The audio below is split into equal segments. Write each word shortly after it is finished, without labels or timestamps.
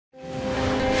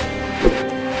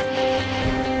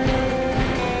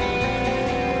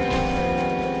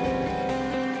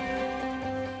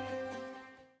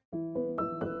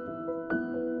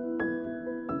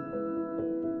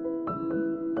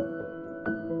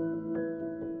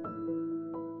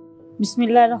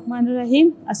Bismillahirrahmanirrahim.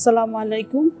 Assalamu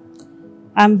alaikum.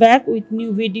 I'm back with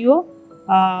new video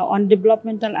on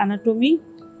developmental anatomy.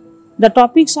 The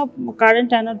topics of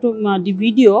current anatomy the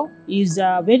video is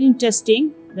very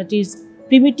interesting, that is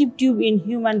primitive tube in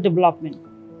human development.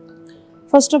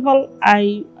 First of all,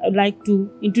 I would like to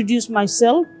introduce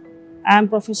myself. I am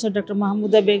Professor Dr.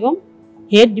 Mahmuda Begum,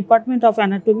 Head Department of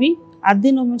Anatomy at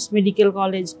the Newszonebd Medical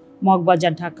College,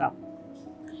 Maghbazar, Dhaka.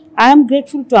 I am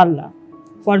grateful to Allah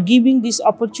for giving this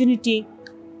opportunity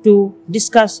to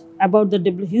discuss about the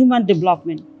human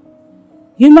development.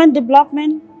 Human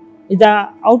development is the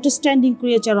outstanding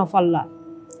creature of Allah.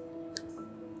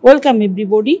 Welcome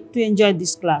everybody to enjoy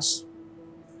this class.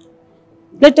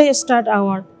 Let us start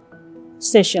our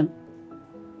session.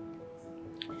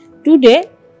 Today,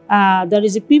 there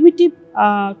is a primitive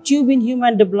tube in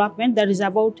human development. There is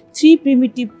about 3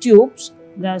 primitive tubes.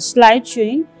 The slide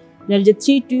showing there is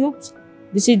 3 tubes.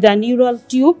 This is the neural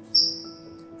tube,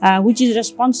 which is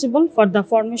responsible for the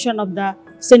formation of the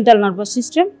central nervous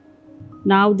system.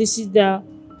 Now, this is the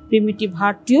primitive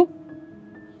heart tube,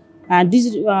 and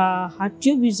this heart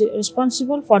tube is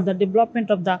responsible for the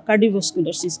development of the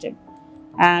cardiovascular system.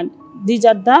 And these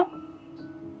are the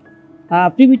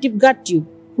primitive gut tube,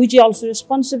 which is also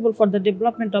responsible for the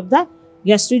development of the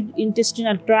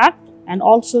gastrointestinal tract and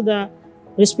also the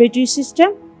respiratory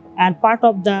system and part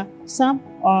of the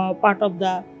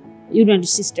urinary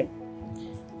system.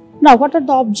 Now, what are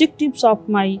the objectives of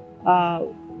my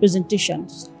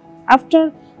presentations?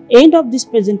 After end of this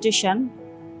presentation,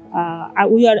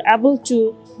 we are able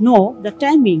to know the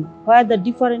timing where the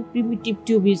different primitive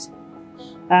tube is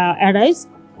arise,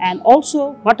 and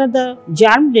also what are the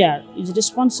germ layer is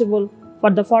responsible for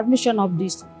the formation of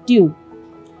this tube,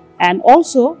 and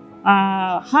also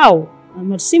how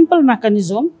a simple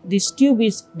mechanism this tube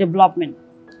is development,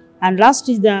 and last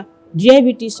is the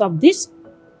derivatives of this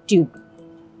tube.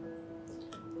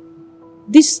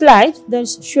 This slide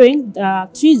is showing the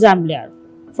 3 germ layers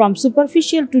from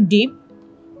superficial to deep.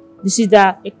 This is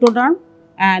the ectoderm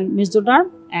and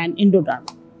mesoderm and endoderm.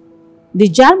 The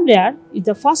germ layer is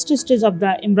the first stage of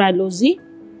the embryology,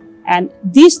 and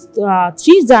these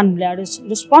 3 germ layers is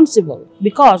responsible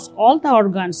because all the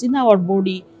organs in our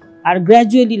body are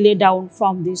gradually laid down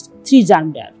from these 3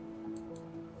 germ layers.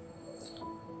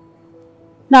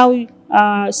 Now we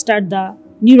start the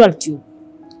neural tube.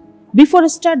 Before I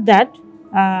start that,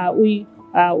 we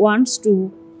want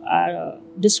to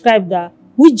describe the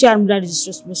which germ layer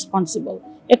is responsible.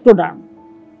 Ectoderm,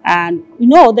 and we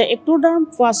know the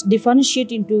ectoderm first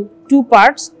differentiate into 2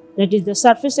 parts, that is the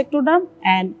surface ectoderm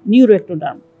and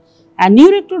neuroectoderm. And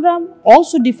neuroectoderm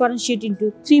also differentiate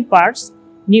into 3 parts: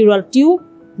 neural tube,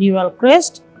 neural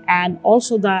crest, and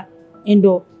also the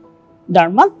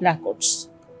endodermal placodes.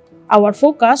 Our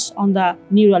focus on the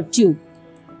neural tube.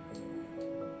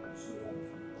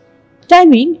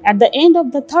 Timing at the end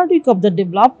of the 3rd week of the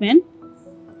development,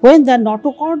 when the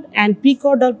notochord and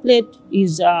precaudal plate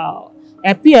is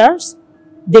appears,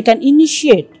 they can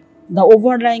initiate the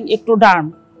overlying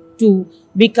ectoderm to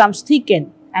become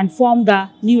thickened and form the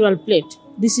neural plate.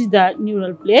 This is the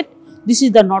neural plate. This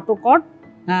is the notochord.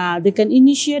 They can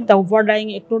initiate the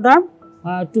overlying ectoderm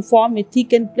to form a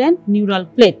thickened plane, neural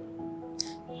plate.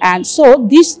 And so,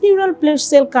 this neural plate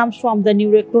cell comes from the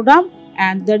neuroectoderm,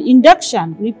 and their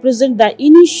induction represent the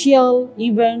initial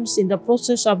events in the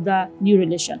process of the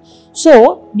neurulation.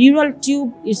 So, neural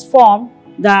tube is formed,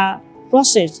 the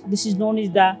process, this is known as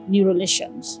the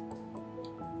neurulations.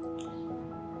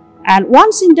 And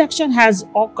once induction has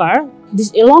occurred, this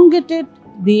elongated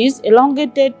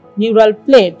neural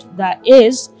plate, the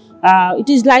edge, it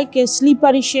is like a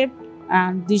slippery shape,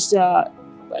 and this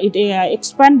it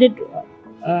expanded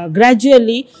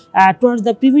gradually towards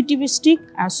the primitive stick.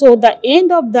 So, the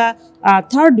end of the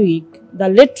 3rd week, the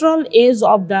lateral edge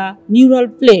of the neural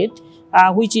plate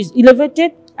which is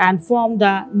elevated and form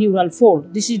the neural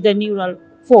fold. This is the neural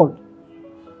fold.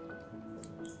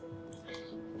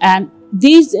 And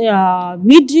this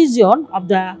mid-region of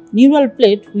the neural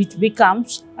plate which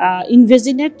becomes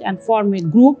invaginate and form a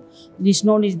group, this is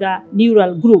known as the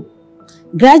neural group.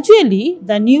 Gradually,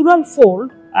 the neural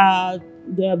fold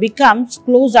becomes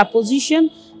close apposition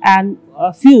and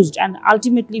fused, and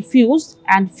ultimately fused,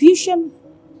 and fusion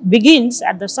begins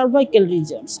at the cervical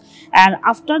regions, and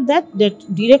after that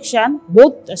direction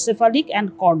both cephalic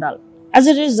and caudal. As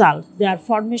a result, their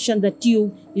formation, the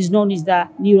tube is known as the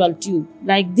neural tube.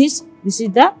 Like this is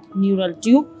the neural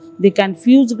tube. They can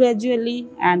fuse gradually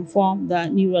and form the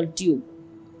neural tube.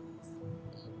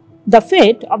 The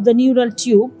fate of the neural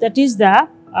tube, that is the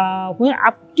when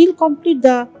up till complete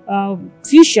the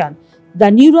fusion, the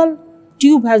neural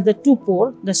tube has the two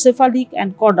pores, the cephalic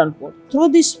and caudal pore. Through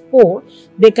this pore,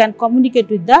 they can communicate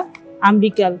with the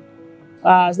umbilical,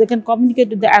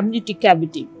 amniotic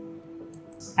cavity.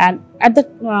 And at the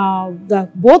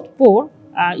both pore,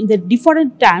 in the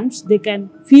different times, they can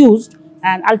fuse,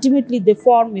 and ultimately they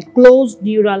form a closed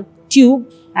neural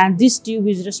tube, and this tube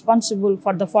is responsible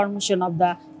for the formation of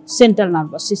the central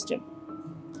nervous system.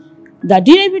 The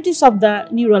derivatives of the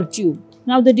neural tube.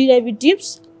 Now the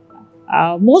derivatives,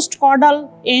 most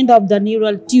caudal end of the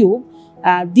neural tube,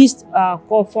 this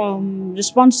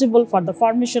responsible for the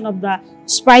formation of the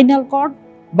spinal cord,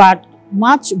 but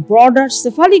much broader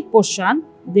cephalic portion,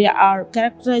 they are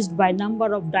characterized by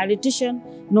number of dilatation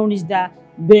known as the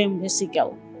brain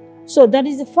vesicle. So that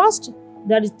is the first,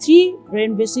 there is 3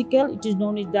 brain vesicle, it is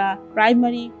known as the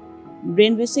primary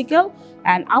brain vesicle,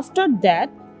 and after that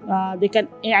they can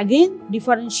again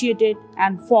differentiate it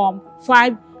and form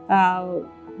 5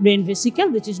 brain vesicle,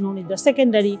 which is known as the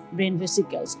secondary brain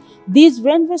vesicles. These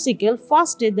brain vesicle,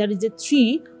 first there is a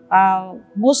 3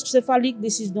 most cephalic,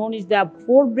 this is known as the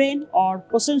forebrain or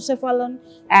prosencephalon,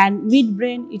 and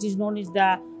midbrain, it is known as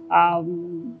the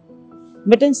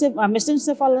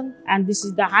mesencephalon, and this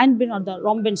is the hindbrain or the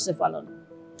rhombencephalon.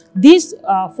 This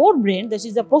forebrain, this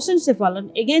is the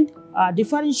prosencephalon, again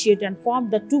differentiate and form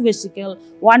the 2 vesicle.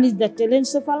 One is the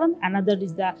telencephalon, another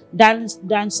is the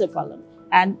diencephalon.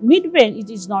 And midbrain, it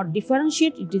is not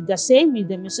differentiate, it is the same with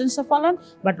the mesencephalon,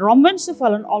 but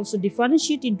rhombencephalon also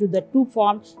differentiate into the 2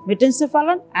 forms,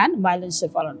 metencephalon and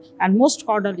myelencephalon, and most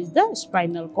caudal is the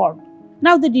spinal cord.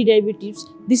 Now the derivatives,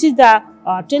 this is the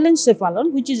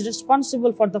telencephalon, which is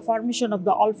responsible for the formation of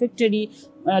the olfactory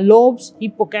lobes,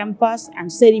 hippocampus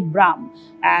and cerebrum.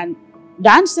 And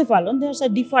diencephalon, there's a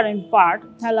different part,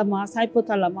 thalamus,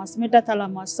 hypothalamus,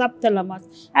 metathalamus,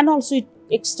 subthalamus, and also it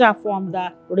extra form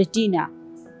the retina.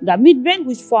 The midbrain,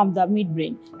 which form the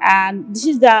midbrain, and this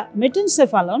is the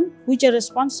metencephalon, which are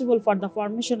responsible for the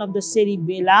formation of the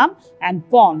cerebellum and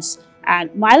pons,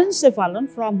 and myelencephalon,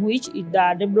 from which it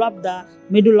developed the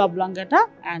medulla oblongata,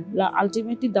 and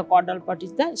ultimately the caudal part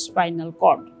is the spinal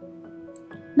cord.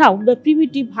 Now the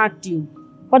primitive heart tube.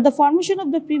 For the formation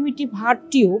of the primitive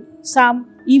heart tube, some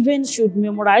events should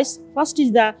memorize. First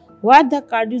is the where the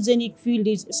cardiogenic field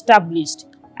is established,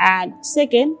 and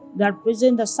second, there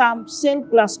present the some cell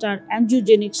cluster,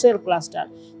 angiogenic cell cluster.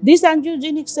 This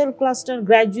angiogenic cell cluster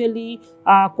gradually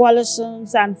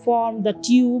coalesces and form the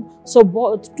tube. So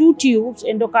both 2 tubes,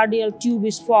 endocardial tube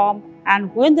is formed,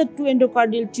 and when the 2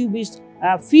 endocardial tube is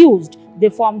fused, they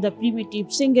form the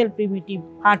single primitive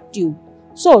heart tube.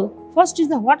 So first is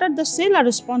the what are the cells are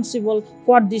responsible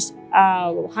for this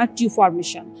heart tube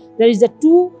formation. There is the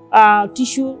 2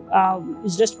 tissue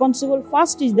is responsible.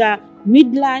 First is the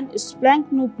midline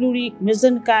splanchnopleuric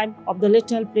mesenchyme of the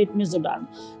lateral plate mesoderm,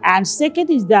 and second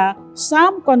is the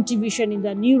some contribution in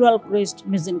the neural crest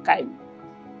mesenchyme.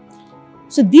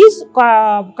 So these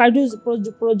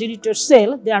progenitor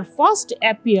cell, they are first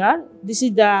appear, this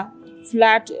is the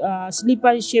flat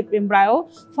slippery shaped embryo,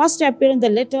 first appear in the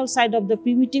lateral side of the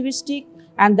primitive stick,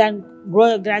 and then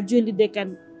gradually they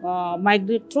can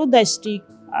migrate through the stick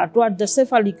toward the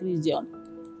cephalic region.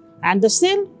 And the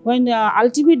cell, when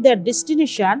ultimate their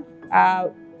destination,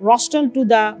 rostral to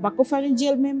the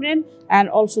buccopharyngeal membrane and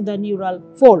also the neural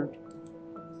fold.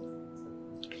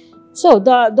 So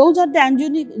those are the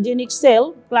angiogenic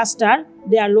cell cluster.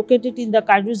 They are located in the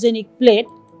cardiogenic plate.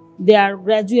 They are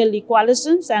gradually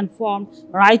coalescence and form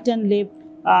right and left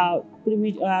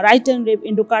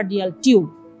endocardial tube.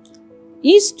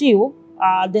 Each tube,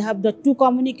 they have the 2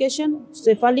 communication,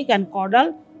 cephalic and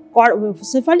caudal.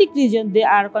 Cephalic region, they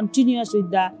are continuous with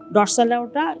the dorsal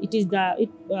aorta. It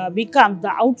becomes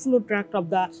the outflow tract of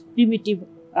the primitive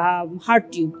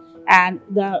heart tube, and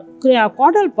the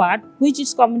caudal part, which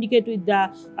is communicated with the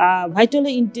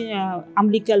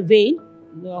umbilical vein,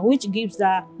 which gives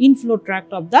the inflow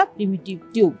tract of the primitive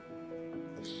tube.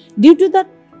 Due to the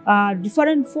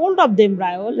different fold of the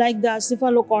embryo, like the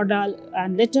cephalocaudal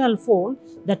and lateral fold,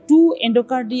 the 2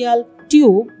 endocardial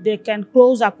tube, they can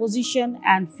close opposition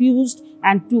and fused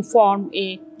and to form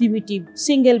a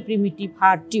single primitive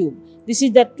heart tube. This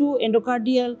is the 2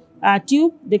 endocardial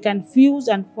tube, they can fuse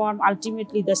and form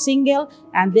ultimately the single,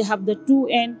 and they have the 2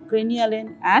 end, cranial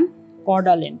end and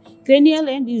caudal end. Cranial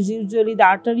end is usually the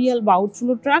arterial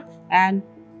outflow tract, and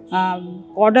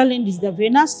caudal end is the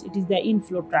venous, it is the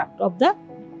inflow tract of the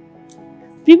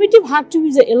primitive heart tube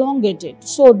is elongated,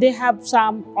 so they have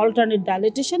some alternate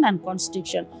dilatation and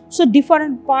constriction. So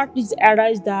different part is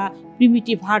arise the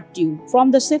primitive heart tube. From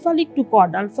the cephalic to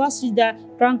caudal, first is the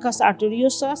truncus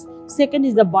arteriosus, second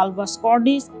is the bulbus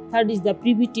cordis, third is the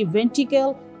primitive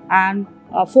ventricle, and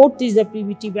fourth is the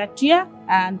primitive atria,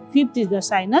 and fifth is the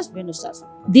sinus venosus.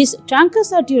 This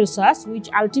truncus arteriosus, which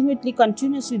ultimately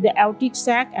continues with the aortic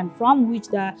sac and from which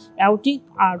the aortic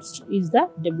arch is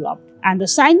developed. And the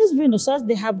sinus venosus,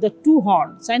 they have the two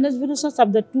horns. Sinus venosus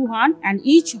have the two horns, and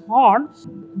each horn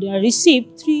receive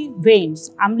three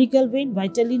veins: umbilical vein,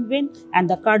 vitelline vein, and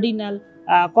the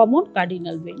common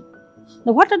cardinal vein.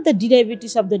 Now, what are the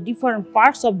derivatives of the different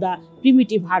parts of the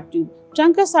primitive heart tube?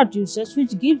 Truncus arteriosus,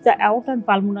 which gives the aorta and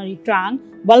pulmonary trunk;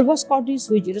 bulbus cordis,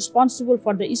 which is responsible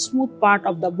for the smooth part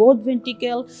of the both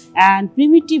ventricle; and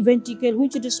primitive ventricle,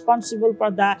 which is responsible for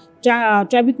the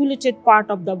trabeculated part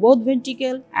of the both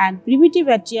ventricle; and primitive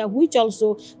atria, which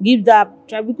also gives the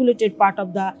trabeculated part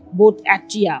of the both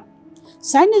atria.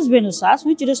 Sinus venosus,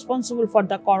 which is responsible for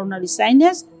the coronary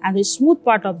sinus and the smooth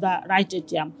part of the right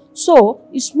atrium. So,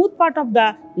 smooth part of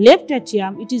the left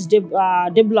atrium, it is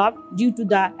developed due to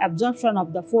the absorption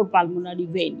of the four pulmonary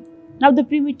veins. Now, the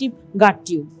primitive gut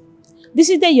tube. This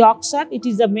is the yolk sac. It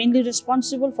is mainly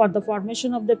responsible for the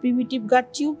formation of the primitive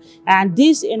gut tube, and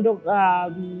this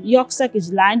yolk sac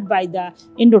is lined by the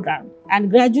endoderm, and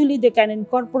gradually they can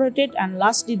incorporate it, and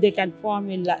lastly they can form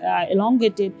an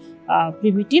elongated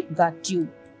primitive gut tube.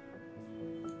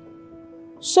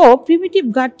 So,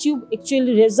 primitive gut tube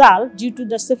actually result due to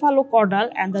the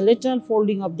cephalocaudal and the lateral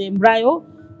folding of the embryo.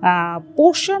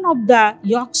 Portion of the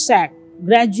yolk sac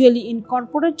gradually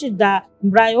incorporated the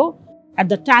embryo at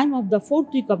the time of the fourth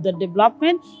week of the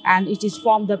development, and it is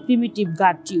formed the primitive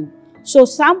gut tube. So,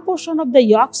 some portion of the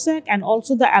yolk sac and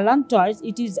also the allantois,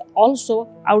 it is also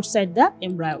outside the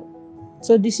embryo.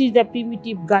 So, this is the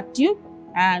primitive gut tube,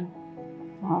 and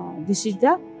this is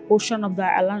the portion of the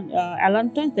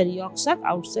allantois, the yolk sac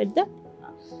outside the.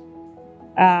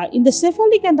 In the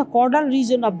cephalic and the caudal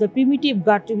region of the primitive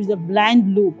gut tube is the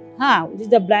blind loop. It is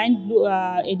the blind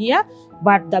area,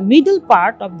 but the middle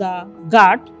part of the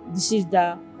gut, this is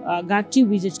the gut tube,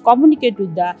 which is communicate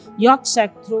with the yolk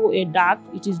sac through a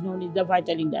duct. It is known as the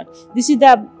vitelline duct. This is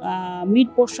the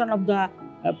mid portion of the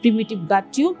primitive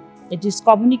gut tube. It is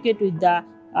communicate with the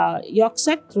yolk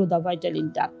sac through the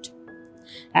vitelline duct.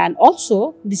 And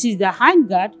also, this is the hind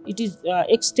gut. It is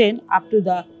extend up to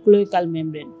the cloacal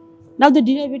membrane. Now, the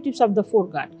derivatives of the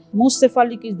foregut. Most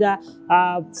cephalic is the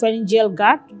pharyngeal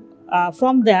gut.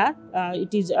 From there,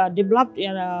 it is developed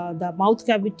the mouth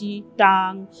cavity,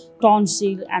 tongue,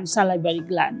 tonsil, and salivary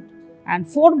gland. And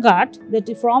foregut, that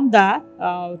is from the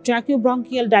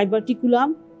tracheobronchial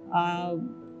diverticulum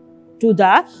to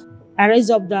the arise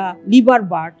of the liver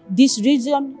bud. This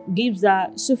region gives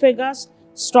the esophagus,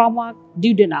 stomach,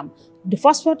 duodenum. The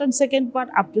first part and second part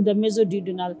up to the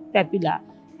mesoduodenal papilla.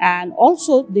 And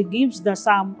also, they gives the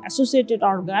some associated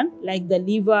organ like the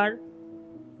liver,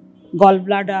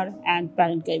 gallbladder, and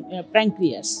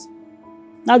pancreas.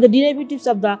 Now, the derivatives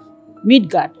of the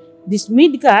midgut. This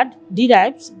midgut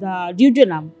derives the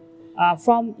duodenum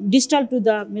from distal to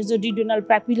the mesoduodenal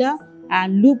papilla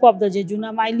and loop of the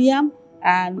jejunum ileum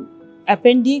and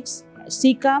appendix,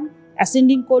 cecum,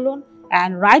 ascending colon,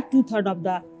 and right 2/3 of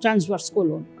the transverse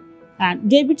colon. And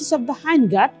derivatives of the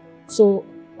hindgut. So,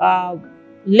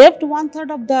 left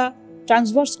 1/3 of the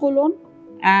transverse colon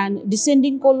and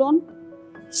descending colon,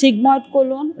 sigmoid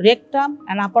colon, rectum,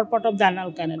 and upper part of the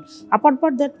anal canal. Upper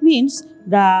part, that means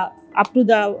the up to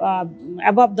the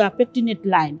above the pectinate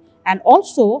line. And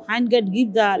also, hindgut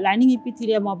give the lining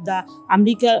epithelium of the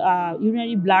umbilical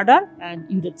urinary bladder and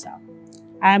urethra.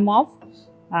 I am off.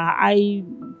 I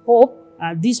hope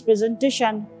this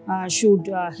presentation should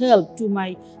help to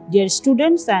my dear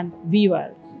students and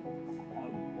viewers.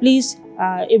 Please,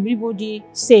 everybody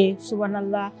say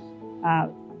Subhanallah.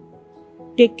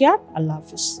 Take care. Allah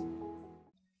Hafiz.